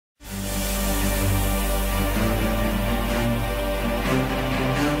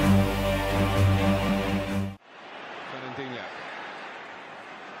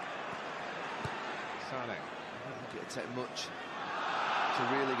much to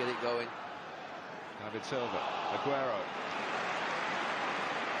really get it going. David Silva, Aguero,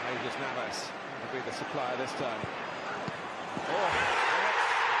 Jesus Navas will be the supplier this time. Oh,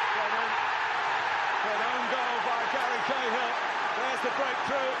 an own goal by Gary Cahill. There's the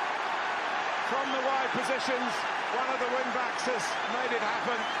breakthrough from the wide positions. One of the wing-backs has made it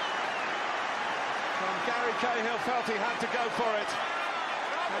happen. And Gary Cahill felt he had to go for it,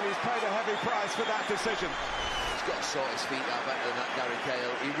 and he's paid a heavy price for that decision. He's got to sort his feet out better than that, Gary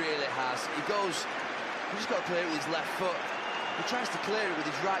Cahill. He really has. He's just got to clear it with his left foot. He tries to clear it with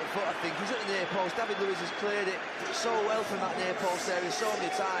his right foot, I think. He's at the near post. David Luiz has cleared it so well from that near post area so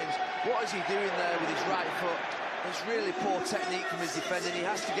many times. What is he doing there with his right foot? It's really poor technique from his defending. He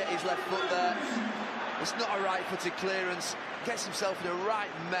has to get his left foot there. It's not a right-footed clearance. Gets himself in a right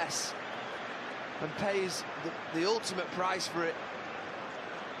mess and pays the ultimate price for it.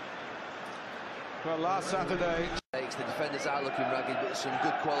 Well, last Saturday... The defenders are looking ragged, but there's some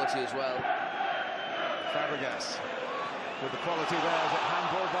good quality as well. Fabregas with the quality there. Is it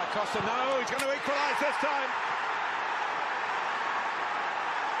handball by Costa? No, he's going to equalise this time.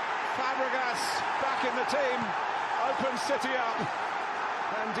 Fabregas back in the team, opens City up,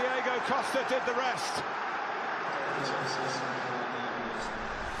 and Diego Costa did the rest.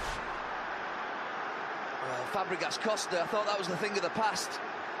 Fabregas Costa, I thought that was the thing of the past.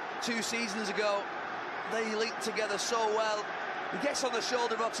 2 seasons ago, they linked together so well. He gets on the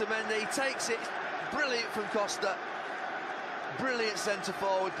shoulder of Otamendi, he takes it, brilliant from Costa. Brilliant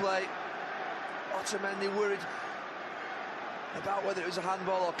centre-forward play. Otamendi worried about whether it was a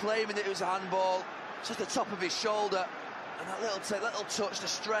handball or claiming that it was a handball. Just the top of his shoulder, and that little touch, the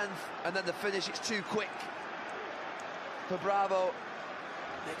strength, and then the finish. It's too quick for Bravo.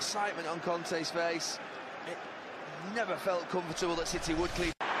 The excitement on Conte's face. It never felt comfortable that City would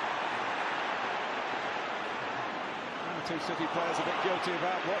clean. The 2 City players a bit guilty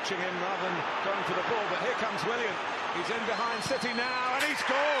about watching him rather than going for the ball, but here comes Willian. He's in behind City now, and he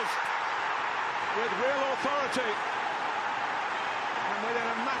scores with real authority. And within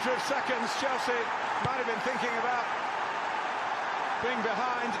a matter of seconds, Chelsea might have been thinking about being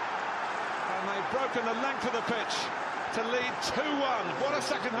behind, and they've broken the length of the pitch to lead 2-1. What a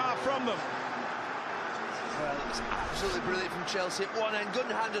second half from them. Well, it was absolutely brilliant from Chelsea. At one end,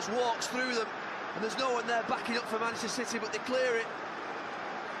 Gundogan just walks through them, and there's no one there backing up for Manchester City, but they clear it.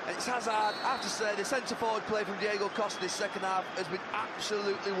 And it's Hazard. I have to say, the centre-forward play from Diego Costa this second half has been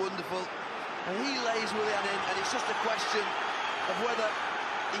absolutely wonderful. And he lays Willian in, and it's just a question of whether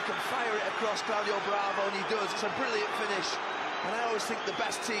he can fire it across Claudio Bravo, and he does. It's a brilliant finish. And I always think the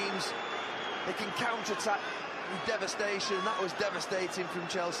best teams, they can counter-attack with devastation, and that was devastating from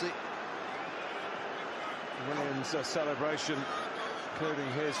Chelsea. Williams' celebration, including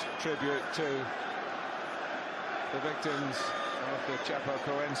his tribute to the victims of the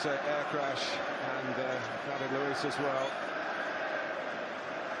Chapecoense air crash, and David Luiz as well.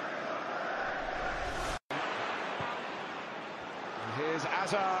 And here's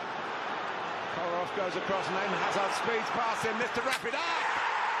Hazard. Kolarov goes across, and then Hazard speeds past him. Mr. Rapid up!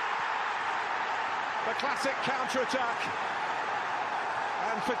 The classic counter-attack.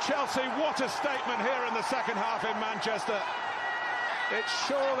 And for Chelsea, what a statement here in the second half in Manchester. It's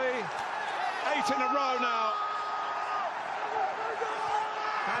surely 8 in a row now.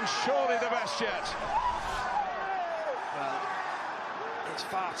 And surely the best yet. Well, it's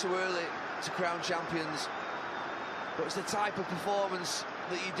far too early to crown champions, but it's the type of performance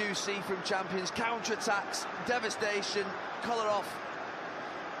that you do see from champions. Counter-attacks, devastation, Kolarov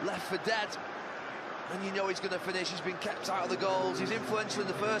left for dead, and you know he's going to finish. He's been kept out of the goals. He's influential in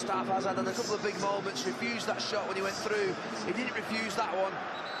the first half, Hazard had a couple of big moments, refused that shot when he went through. He didn't refuse that one.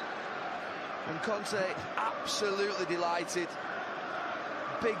 And Conte absolutely delighted.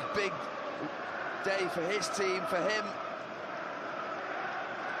 Big day for his team, for him.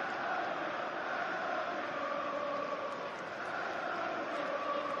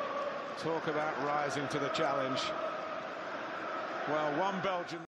 Talk about rising to the challenge. Well, one Belgian...